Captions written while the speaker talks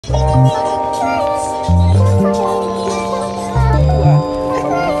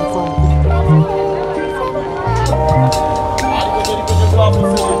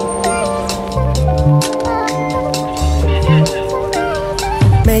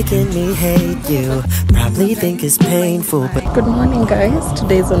Making me hate you, probably think it's painful, but good morning guys.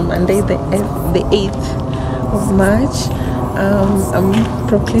 Today is on Monday, the 8th of March. I'm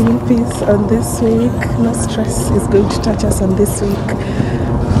proclaiming peace on this week. No stress is going to touch us on this week.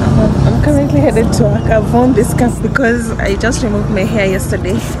 I'm currently headed to work. I've worn this cap because I just removed my hair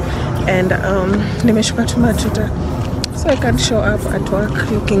yesterday and nimeshuka tu matuta, so I can't show up at work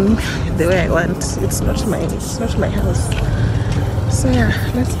looking the way I want. It's not my house. So yeah,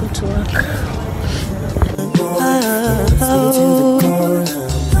 let's go to work.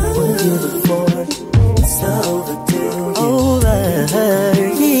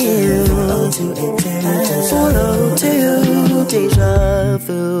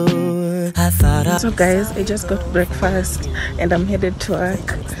 So guys, I just got breakfast and I'm headed to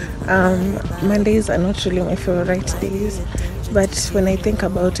work. Mondays are not really my favorite days, but when I think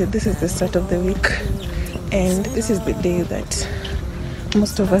about it, this is the start of the week and this is the day that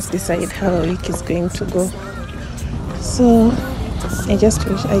most of us decide how a week is going to go. So I just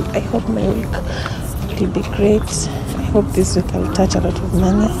wish, I hope my week will be great. I hope this week I'll touch a lot of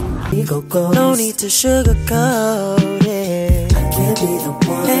money. no need to sugarcoat it. I can't be the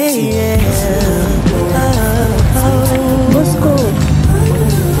one. Hey, yeah. Bosco.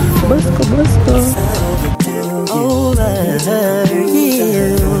 Over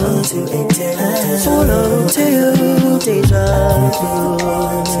you. Follow to deja vu.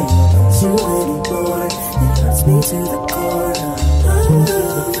 You anymore. It hurts me to the core. I'm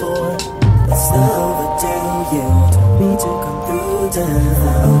before. It's not overdue. You told me to come through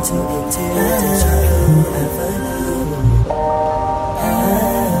down to deja vu.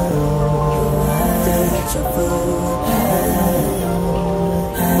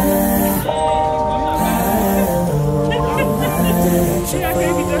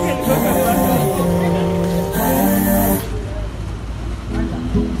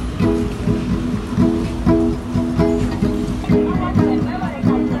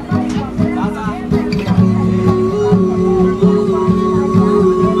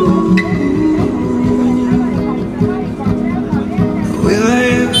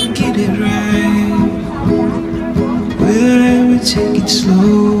 Take it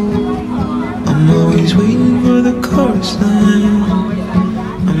slow. I'm always waiting for the chorus line.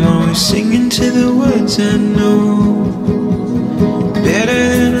 I'm always singing to the words I know. Better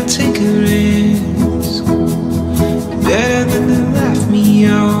than I take a risk. Better than to laugh me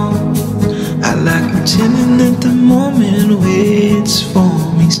out. I like pretending that the moment waits for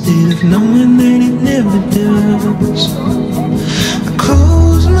me instead of knowing that it never does. I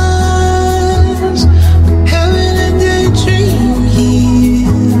close my eyes, having a daydream here.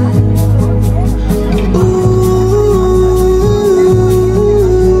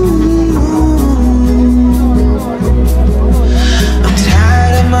 I'm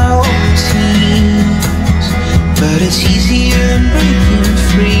tired of my old sins, but it's easier than breaking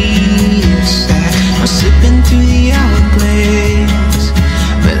free. It's like I'm slipping through the hourglass,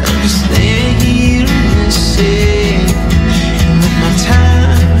 but I'm just laying here in the sand. And with my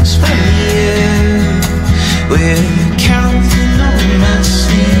time is funny, we're counting all my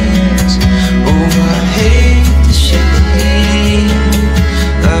sins. Oh, I hate to shake the hand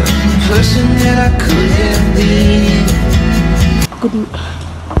of the person that I could have been.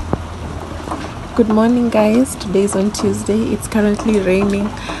 Good morning guys. Today is on Tuesday. It's currently raining.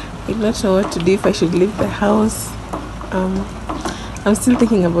 I don't know what to do, if I should leave the house. I'm still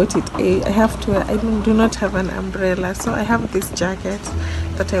thinking about it. I do not have an umbrella, so I have this jacket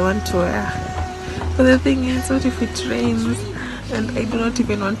that I want to wear. But the thing is, what if it rains? And I do not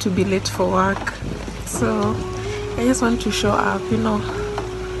even want to be late for work. So I just want to show up, you know.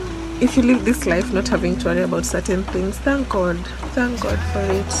 If you live this life not having to worry about certain things, thank God for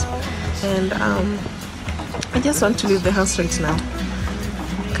it. And I just want to leave the house right now.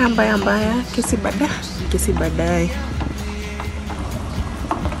 Kambaya mbaya, kesi badai.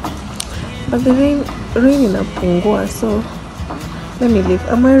 But the rain inapungua, so let me leave.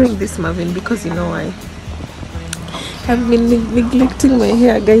 I'm wearing this Marvin because you know why. I've been neglecting my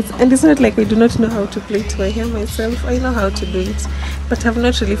hair, guys, and it's not like I do not know how to plait my hair myself. I know how to do it, but I've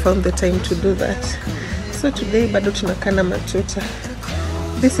not really found the time to do that. So today bado tunakana matuta.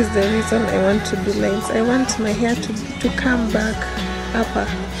 This is the reason I want to do lines. I want my hair to come back upper.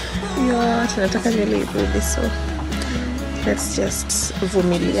 Tunataka nywele irudi, so let's just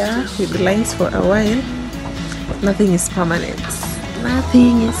vumilia with the lines for a while. Nothing is permanent.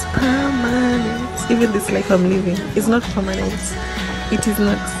 Nothing is permanent. Even this life I'm living is not permanent. It is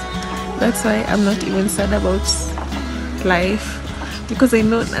not. That's why I'm not even sad about life, because I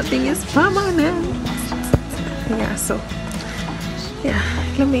know nothing is permanent. Yeah, so yeah,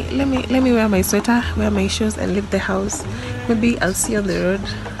 let me wear my sweater, wear my shoes, and leave the house. Maybe I'll see you on the road.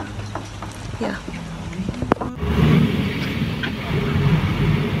 Yeah.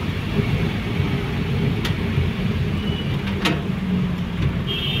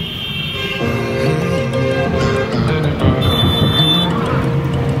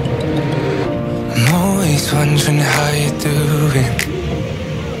 Wondering how you're doing,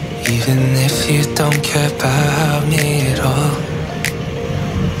 even if you don't care about me at all.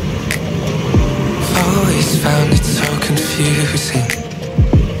 Always found it so confusing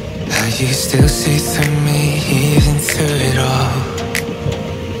how you still see through me, even through it all.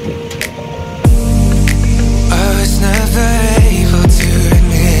 I was never able to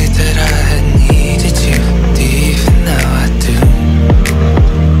admit that I had needed you, even now I do.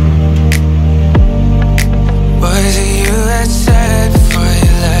 Was it you that said before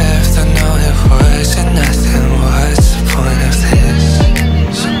you left? I know it wasn't nothing. What's the point of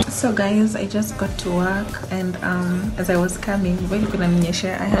this? So guys, I just got to work, and as I was coming, I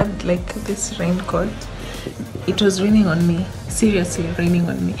had like this raincoat. It was raining on me, seriously raining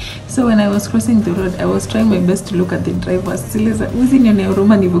on me. So when I was crossing the road, I was trying my best to look at the driver.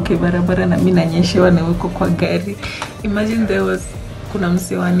 Imagine there was kuna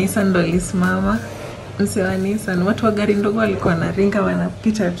msee wa Nissan ndo alisimama. Msee wa Nissan, watu wa gari ndogo walikuwa wanaringa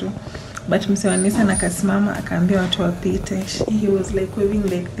wanapita tu, but msee wa Nissan akasimama akaambia watu wapite. He was like waving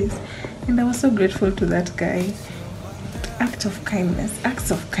like this, and I was so grateful to that guy. Acts of kindness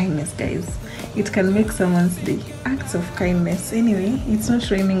guys, it can make someone's day. Acts of kindness. Anyway, it's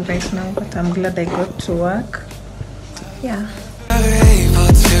not raining right now, but I'm glad I got to work. Yeah. Able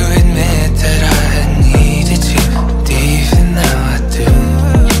to admit that I had needed you, even now I do.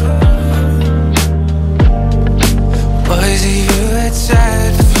 Was it you that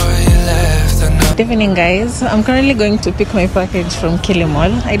said before you left? Good evening guys, I'm currently going to pick my package from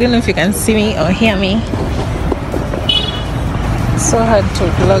Kilimall. I don't know if you can see me or hear me. It's so hard to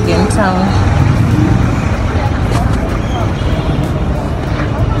vlog in town.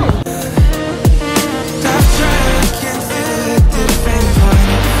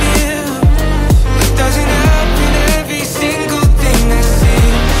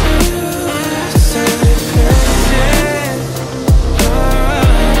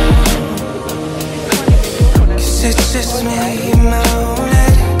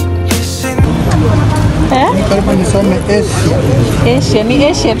 Asia, ni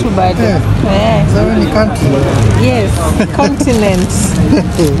Asia tu bado. Sawa ni country. Yes, continent.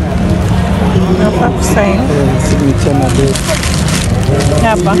 Hapa kusain. Signature na date.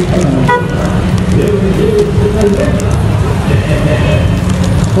 Hapa.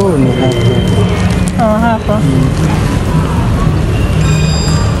 Oh, ni hapa. Oh, hapa.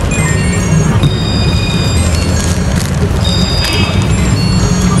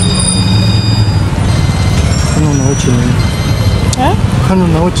 Kano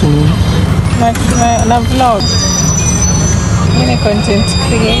na uchi nini? Na vlog. Mimi content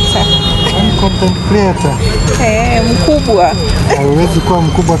creator. Content creator? Mkubwa. Hauwezi kuwa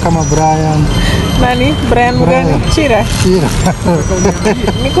mkubwa kama Brian. Nani? Brian gani? Chira.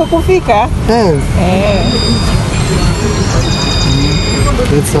 Niko kufika?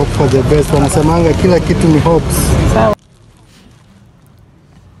 Let's hope for the best. Wanasemanga kila kitu ni hopes. Sawa.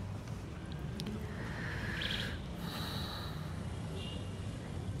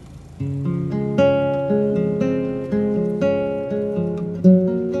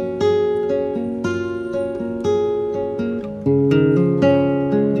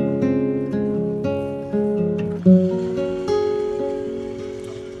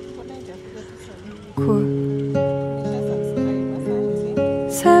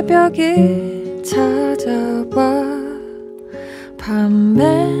 새벽이 찾아와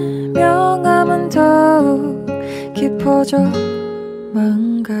밤의 명암은 더욱 깊어져만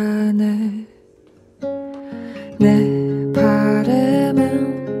가네. 내 바람은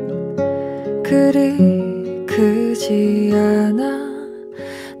그리 크지 않아.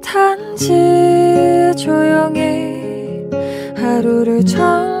 단지 조용히 하루를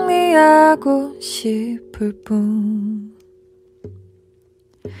정리하고 싶을 뿐.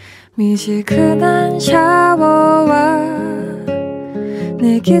 미지근한 샤워와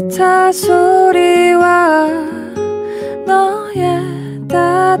내 기타 소리와 너의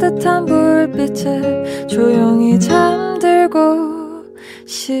따뜻한 불빛에 조용히 잠들고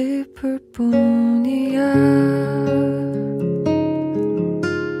싶을 뿐이야.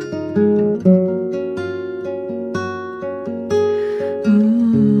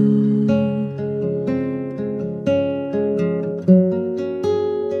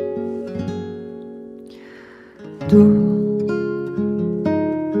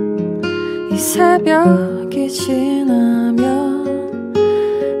 이 새벽이 지나면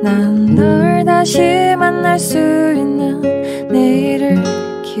난 널 다시 만날 수 있는 내일을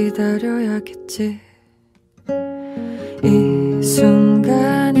기다려야겠지. 이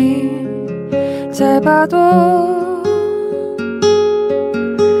순간이 짧아도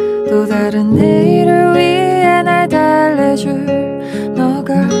또 다른 내일을 위해 날 달래줄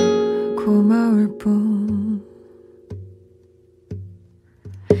너가 고마울 뿐.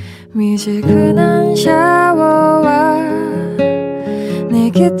 미지근한 샤워와 내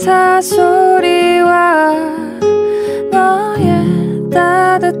기타 소리와 너의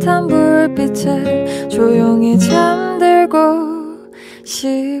따뜻한 불빛에 조용히 잠들고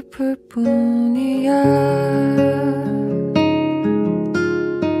싶을 뿐이야.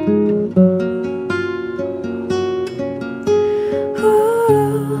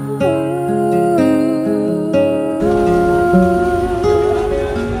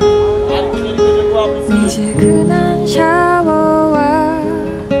 미지근한 샤워와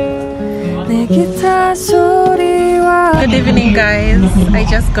내 기타 소리와. Good evening, guys. I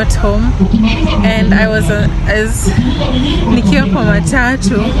just got home and I was as nikiwa kwa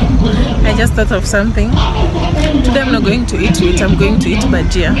matatu, I just thought of something. Today I'm not going to eat wheat, I'm going to eat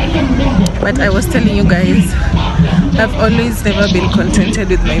bajia. But I was telling you guys, I've always never been contented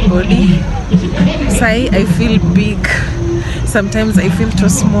with my body. Sai, I feel big. Sometimes I feel too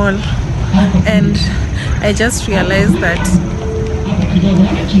small. And I just realized that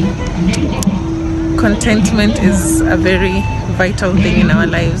contentment is a very vital thing in our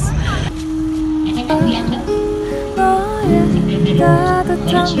lives.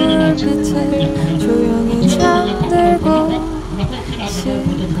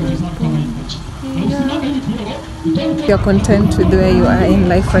 You're content with where you are in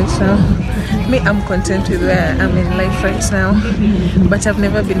life right now. Me, I'm content with where I am in life right now, but I've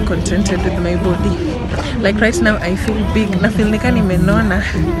never been contented with my body. Like right now I feel big, na feel nika nimenona,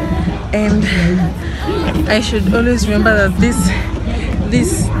 and I should always remember that this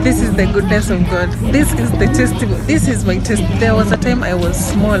is the goodness of God. This is the testimony. This is my test. There was a time I was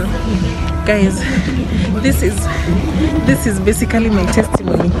small, guys. This is basically my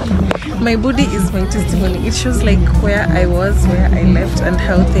testimony. My body is my testimony. It shows like where I was, where I left, and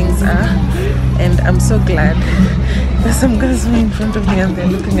how things are. And I'm so glad. There's some girls who are in front of me and they're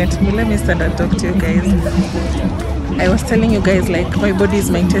looking at me. Let me stand and talk to you guys. I was telling you guys, like, my body is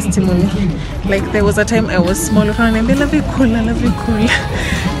my testimony. Like, there was a time I was small and I love you cool, I love you cool.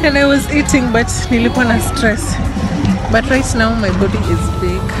 And I was eating, but nilikuwa na stress. But right now my body is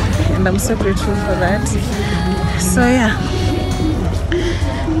big and I'm so grateful for that. So yeah,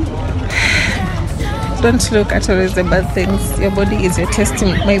 don't look at always the bad things. Your body is your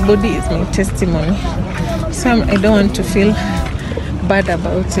testimony. My body is my testimony. So I don't want to feel bad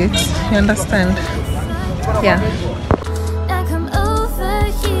about it. You understand? Yeah.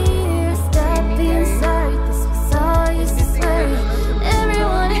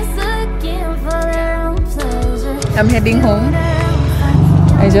 I'm heading home.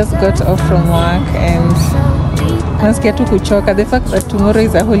 I just got off from work and nasikia tu kuchoka. The fact that tomorrow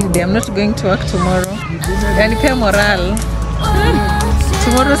is a holiday, I'm not going to work tomorrow. Yanipea moral.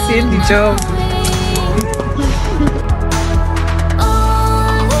 Tomorrow siendi job.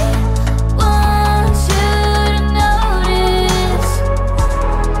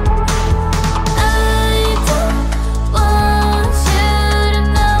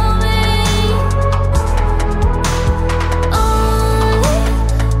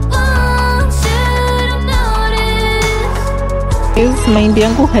 Mahindi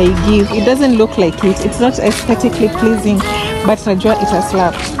yangu haigive. It doesn't look like it. It's not aesthetically pleasing, but najua ita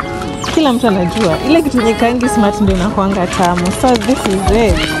slap. Kila mtu anajua ile kitu nikaangi smart ndio inakuanga tamu. So this is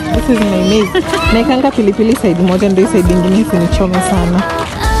it. This is my maize. Naikanga pilipili side moja ndio side nyingine sinichome sana.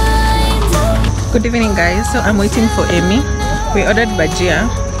 Good evening, guys. So I'm waiting for Amy. We ordered bajia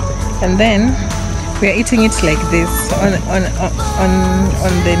and then we are eating it like this on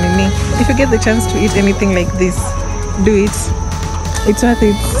the nini. If you get the chance to eat anything like this, do it. It's worth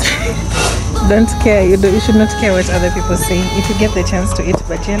it. Don't care. You should not care what other people say. If you get the chance to eat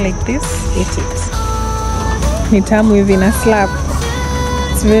bajia like this, eat it. Ni tamu hivi na slap.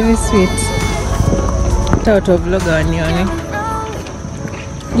 It's very sweet. Toto vlogger wanione.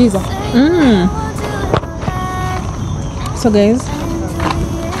 Giza. So guys,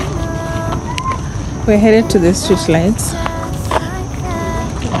 we're headed to the street lights.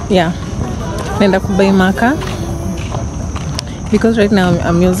 Yeah. Nenda kubai maka. Because right now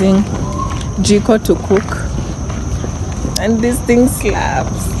I'm using Jiko to cook, and this thing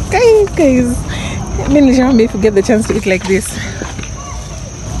slaps. Guys, I mean, if you get the chance to eat like this,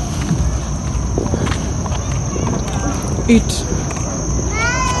 Eat.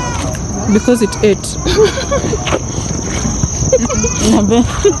 Because it ate.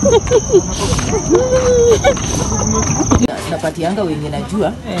 Napatianga wenye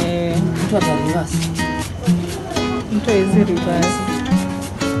najua mtu ataliwasi. Mtu hizi reverse.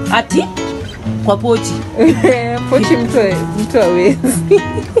 Ati kwa pochi. Pochi mtu hawezi.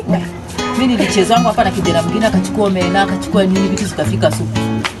 Mimi nilichezangu hapa na kijana mwingine akachukua omena, akachukua nini vitu zikafika supu.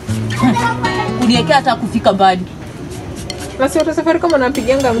 Uniwekea hata kufika mbali. Na sio tu safari kama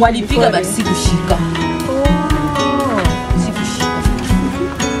unapiganga walipiga but sikushika.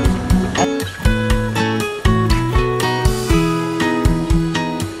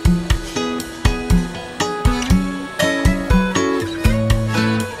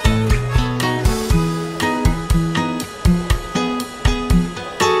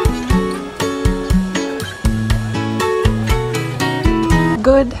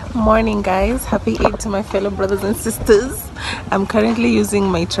 Good morning guys, happy Eid to my fellow brothers and sisters. I'm currently using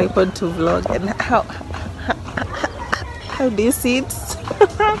my tripod to vlog, and how do you see it?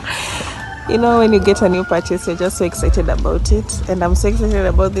 You know, when you get a new purchase, you're just so excited about it, and I'm so excited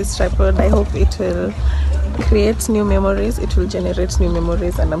about this tripod. I hope it will create new memories, it will generate new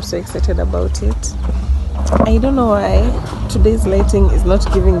memories, and I'm so excited about it. I don't know why today's lighting is not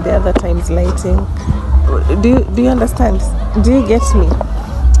giving the other time's lighting. Do you understand? Do you get me?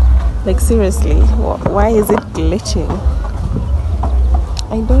 Like seriously, why is it glitching?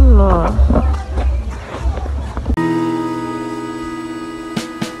 I don't know.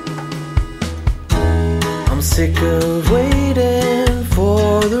 I'm sick of waiting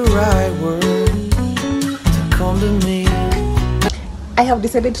for the right word to come to me. I have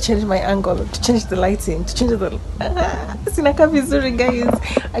decided to change my angle, to change the lighting, to change the Sinaka vizuri guys.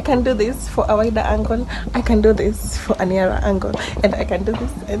 I can do this for a wider angle, I can do this for a nearer angle, and I can do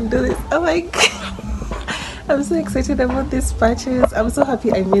this and do this. Oh my god. I'm so excited about this purchase. I'm so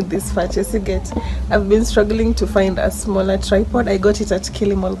happy I made this purchase. You get, I've been struggling to find a smaller tripod. I got it at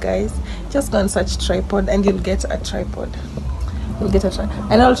Kilimall guys. Just go and search tripod and you'll get a tripod. You'll get a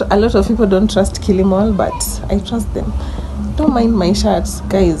tripod. I know a lot of people don't trust Kilimall, but I trust them. Don't mind my shirts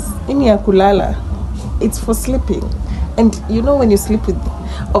guys. Ini ya kulala, it's for sleeping. And you know when you sleep with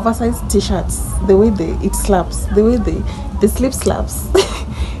oversized t-shirts, the way it slaps, the way the sleep slaps.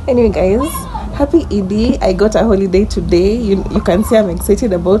 Anyway guys, happy Eid. I got a holiday today. You can see I'm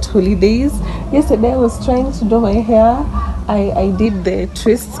excited about holidays. Yesterday I was trying to do my hair. I did the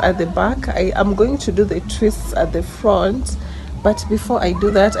twists at the back. I am going to do the twists at the front. But before I do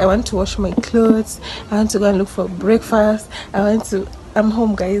that, I want to wash my clothes. I want to go and look for breakfast. I'm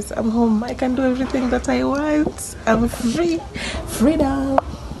home guys, I'm home. I can do everything that I want. I'm free. Freedom.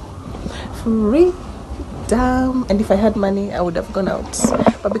 And if I had money, I would have gone out.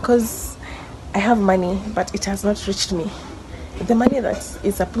 But because I have money, but it has not reached me. The money that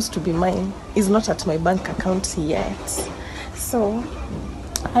is supposed to be mine is not at my bank account yet. So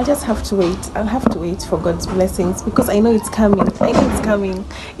I just have to wait. I'll have to wait for God's blessings because I know it's coming. I know it's coming.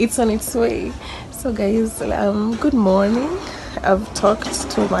 It's on its way. So guys, good morning. I've talked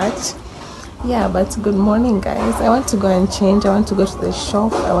too much. Yeah, but good morning guys. I want to go and change. I want to go to the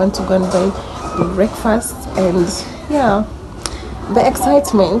shop. I want to go and buy breakfast, and yeah, the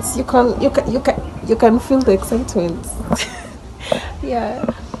excitement. You can feel the excitement. Yeah.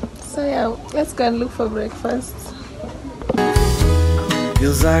 So yeah, let's go and look for breakfast.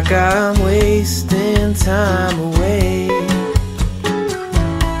 Feels like I'm wasting time away.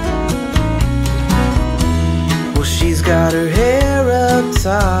 Well, she's got her hair up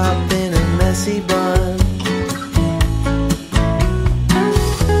top in a messy bun,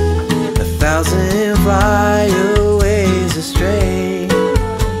 1,000 flyaways astray.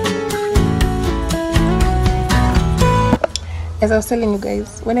 As I was telling you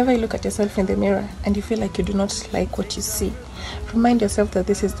guys, whenever you look at yourself in the mirror and you feel like you do not like what you see, remind yourself that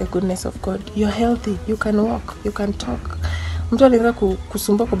this is the goodness of God. You're healthy, you can walk, you can talk. Mtu anaweza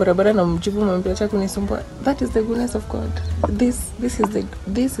kusumbua kwa barabara na mjibu mwambie acha kunisumbua. That is the goodness of God. This is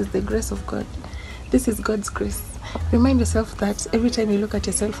the grace of God. This is God's grace. Remind yourself that every time you look at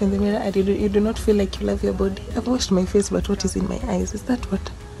yourself in the mirror and you do not feel like you love your body. I've washed my face, but what is in my eyes? Is that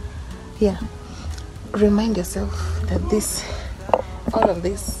what? Yeah. Remind yourself that all of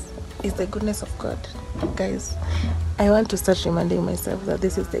this is the goodness of God. Guys, I want to start reminding myself that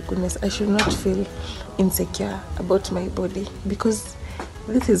this is the goodness. I should not feel insecure about my body because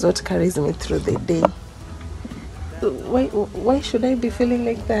this is what carries me through the day. Why should I be feeling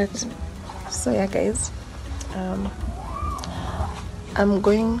like that? So yeah guys, I'm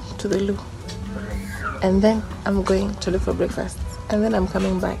going to the loo, and then I'm going to look for breakfast, and then I'm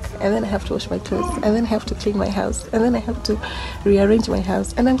coming back, and then I have to wash my clothes, and then I have to clean my house, and then I have to rearrange my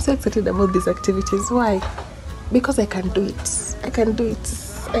house. And I'm so excited about these activities. Why? Because I can do it. I can do it.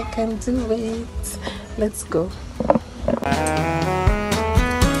 I can do it. Let's go.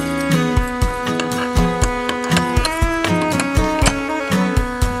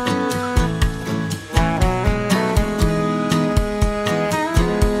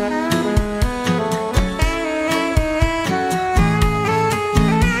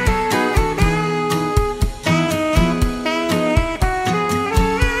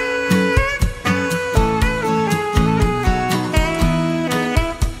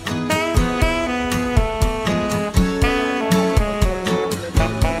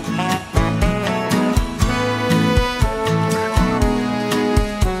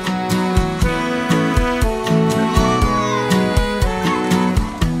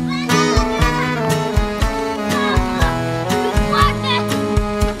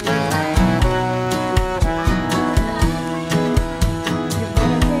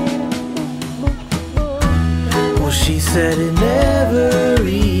 She said it never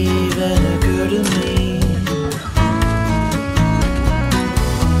even occurred to me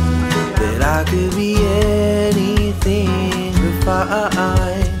that I could be anything but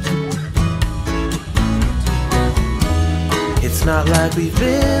fine. It's not like we've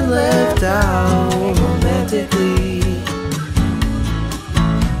been left out romantically.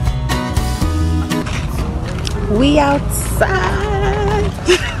 We outside.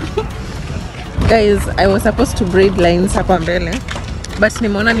 Guys, I was supposed to braid lines hapa mbele, but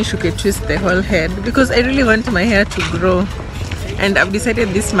nimeona nishuke twist the whole head because I really want my hair to grow, and I've decided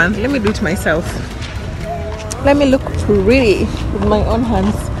this month, let me do it myself. Let me look pretty with my own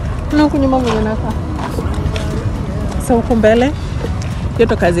hands. So huku mbele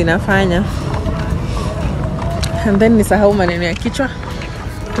yote kazi nafanya, and then nisahau maneno ya kichwa,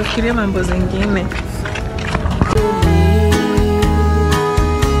 tufikirie mambo zingine.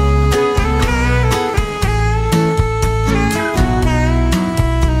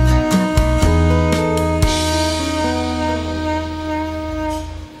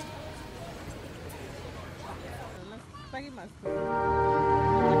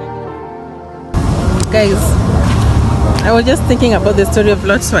 Guys, I was just thinking about the story of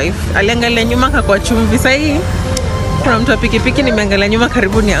Lot's wife. Aliangalia nyuma kwa chumvi. Sasa kuna mtu wa pikipiki nimeangalia nyuma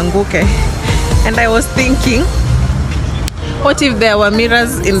karibu nianguke. And I was thinking, what if there were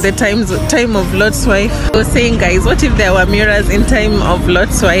mirrors in the time of Lot's wife? I was saying, guys, what if there were mirrors in time of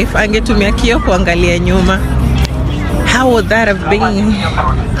Lot's wife? Angetumia kioo kuangalia nyuma. How would that have been?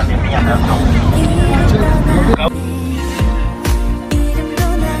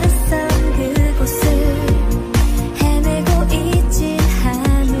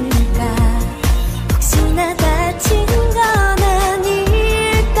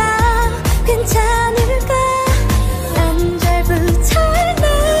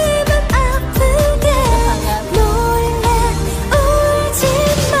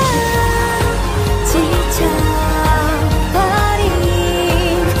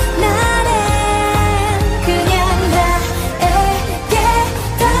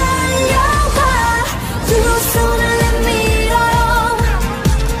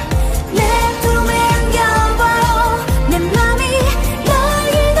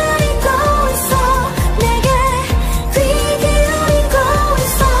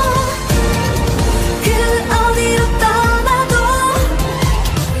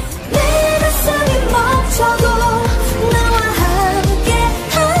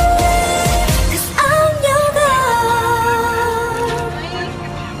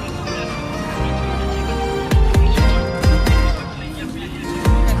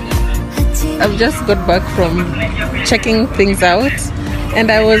 I've just got back from checking things out, and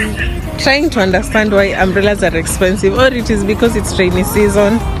I was trying to understand why umbrellas are expensive, or it is because it's rainy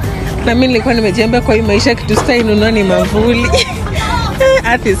season. Na mimi nilikuwa nimejiambia kwa hii maisha kitu sitainunua ni mavuli.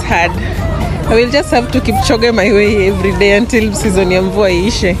 Earth is hard. I will just have to keep chugging my way every day until season ya mvua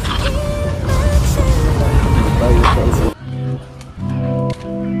iishe.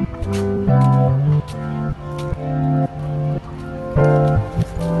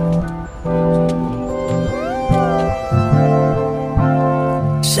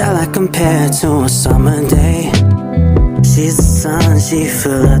 Shall I compare to a summer day? She's the sun, she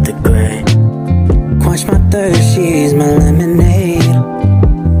fill out the gray. Quench my thirst, she's my lemonade.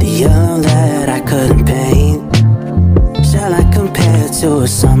 The yellow that I couldn't paint. Shall I compare to a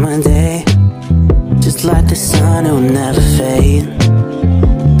summer day? Just like the sun, it will never fade.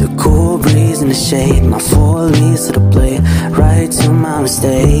 The cool breeze in the shade, my four leaves to the blade, right to my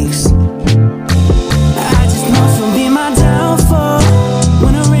mistakes. I just know she'll be my downfall.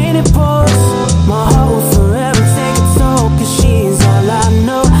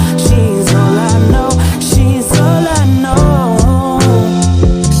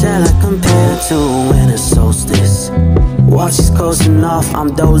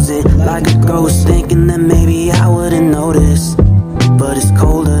 I'm dozing like a ghost, thinking that maybe I wouldn't notice. But it's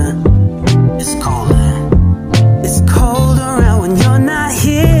colder, it's colder, it's cold around when you're not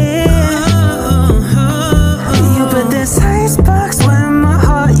here. You put this icebox where my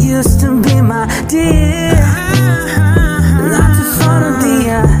heart used to be, my dear. Not too fond of the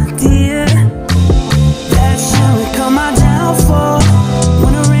idea that you become my downfall.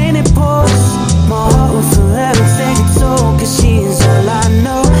 When the rain it pours, my heart will forever take its toll. Cause she's all I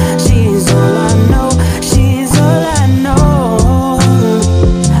know, she's all I know, she's all I know.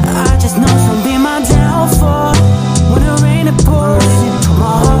 I just know she'll be my downfall. When the rain it pours, my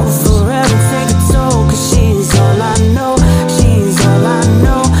heart will forever take its toll. Cause she's all I know, she's all I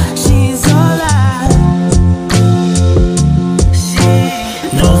know, she's all I. She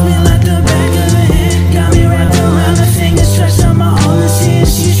knows me like the back of her hand, got me wrapped around her fingers, stretched out my arm and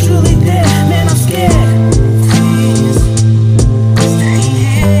she's truly there. Man, I'm scared. Please stay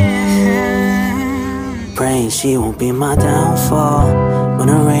here. Praying she won't be my downfall. When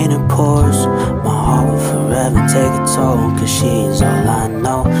the rain it pours, my heart will forever take a toll. Cause she's all I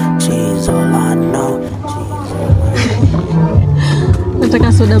know, she's all I know, she's all I know.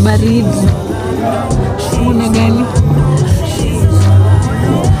 Nataka soda baridi. Una gani?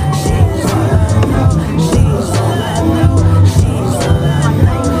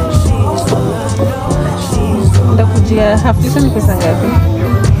 Ndakujia half liter ni pesa ngapi?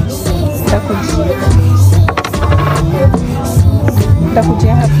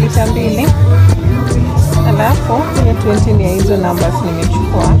 Ndakujia half liter 2. Alafu kwenye 20 ni ya hizo numbers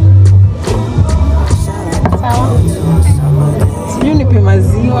nimechukua. Sawa? Sijui nipe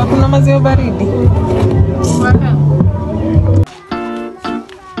maziwa. Kuna maziwa baridi?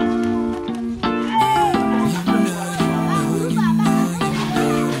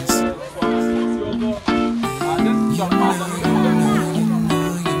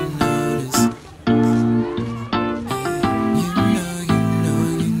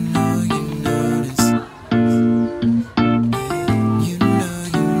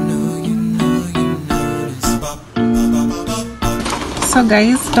 So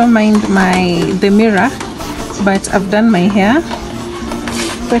guys, don't mind the mirror, but I've done my hair.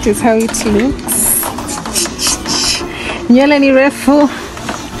 That is how it looks. Nywele ni refu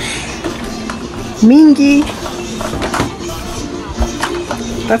mingi.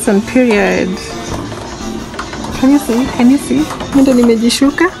 That's on period. Can you see? Can you see? Ndo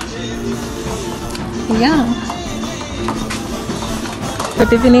nimejishuka. Yeah.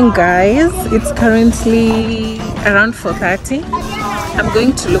 Good evening guys. It's currently around 4:30. I'm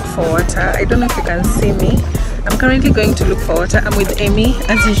going to look for water. I don't know if you can see me. I'm currently going to look for water. I'm with Amy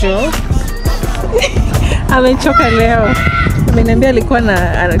as usual. Amechoka leo. Ameniambia alikuwa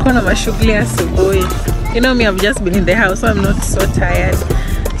na mashughuli asubuhi. You know me, I've just been in the house, so I'm not so tired.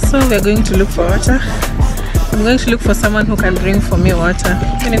 So we're going to look for water. I'm going to look for someone who can bring for me water.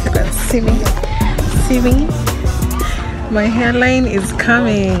 Even if you can see me. See me? My hairline is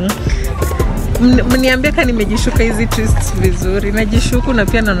coming. Mniambia kama nimejishuka hizi twists vizuri. Najishuku na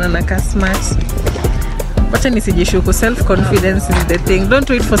pia naona naka smart. Wacha nisijishuku. Self confidence is the thing. Don't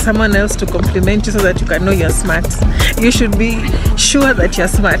wait for someone else to compliment you so that you can know you're smart. You should be sure that you're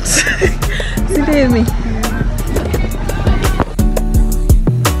smart. See me?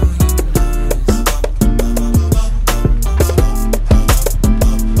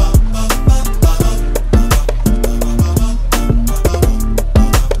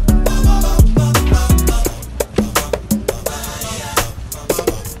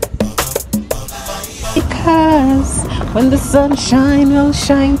 When the sun shine, we'll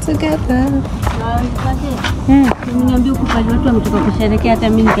shine together. Niambia kupali watu wametoka kusherehekea, hata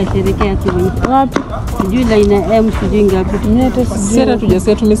mimi nikasherehekea tu. Wapi? Sijui la ina M sijui ngapi. Sasa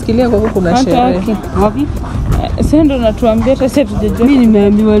tujasikia, tumesikilia kwa huko kuna sherehe. Wapi? Sasa ndo natuambia sasa tujajua. Mimi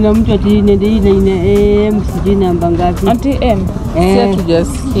nimeambiwa na mtu ati nende ile ina M sijui namba ngapi. Ati M. Sasa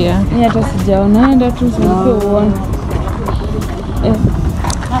tujasikia. Mimi hata sijaona, nenda tu uone.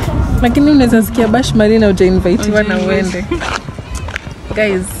 Lakini unaweza sikia bash Marina ujainvitiwa na uende.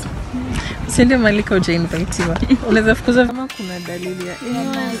 Guys, usiende malika ujainvitiwa. Unaweza fukuza kama kuna dalili ya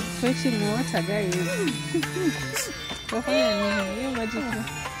fetching water guys. Wafanya nini? Hiyo maji tu.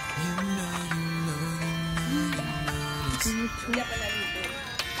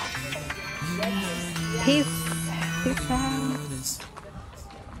 Peace. Peace out.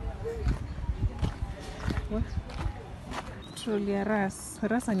 What? Tulia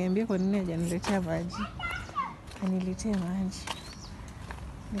Ras aniambia kwa nini hajaniletea maji. Aniletee maji.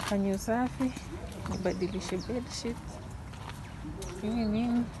 Nifanye usafi, nibadilishe bedsheet.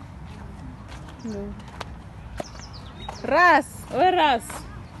 Nini? No. Ras, we Ras.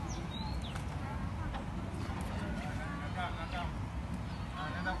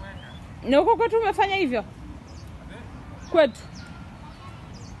 Na huko kwetu umefanya hivyo? Kwetu.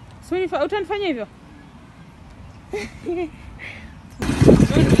 Sio utanifanya hivyo?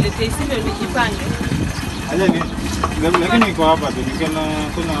 Nilete isiwe nijipange. Lakini niko hapa tu nikena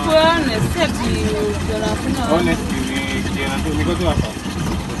kuna honest kuna honest niko tu hapa.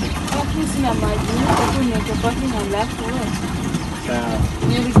 Sina maji, niko paki na lafu wewe. Sawa.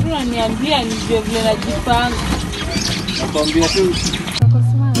 Nilikuwa niambia nijue vile najipanga. Nakwambia tu.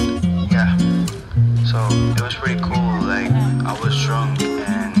 Yeah. So it was pretty cool. Like I was drunk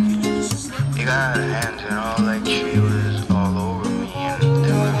and it got out of hand, you know. Like she was all over me, and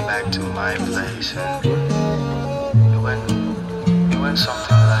then went back to my place, and it went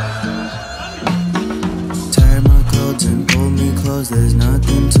something like this. Tie my clothes and pull me close. There's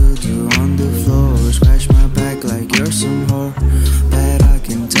nothing to do on the floor. Scratch my back like you're some whore. Bet I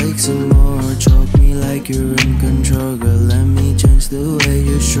can take some more. Choke me like you're in control. Girl, let me change the way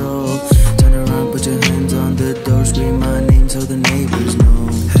you stroll. Turn around, put your hands on the door. Scream my name so the neighbors know.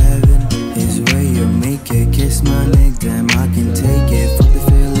 Heaven is where you make it. Kiss my neck, damn, I can take it. Fuck the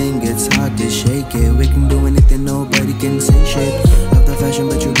feeling, it's hard to shake it. We can do anything, nobody can say shit. Love the fashion,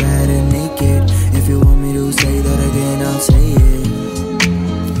 but you gotta naked. If you want me to say that again, I'll say it.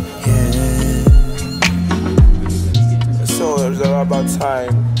 Yeah. So it was about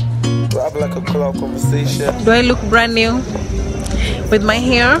time. We have like a club conversation. Do I look brand new with my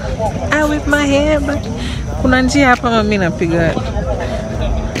hair? With my hair, but kuna njia hapa mami napiga.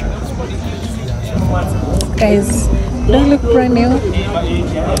 Guys, do I look brand new?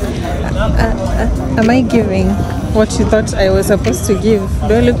 Am I giving what you thought I was supposed to give?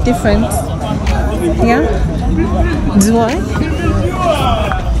 Do I look different? Yeah? Do I?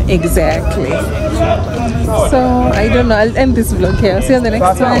 Exactly. So I don't know, I'll end this vlog here. I'll see you on the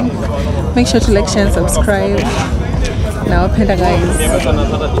next one. Make sure to like, share and subscribe. Now, panda guys.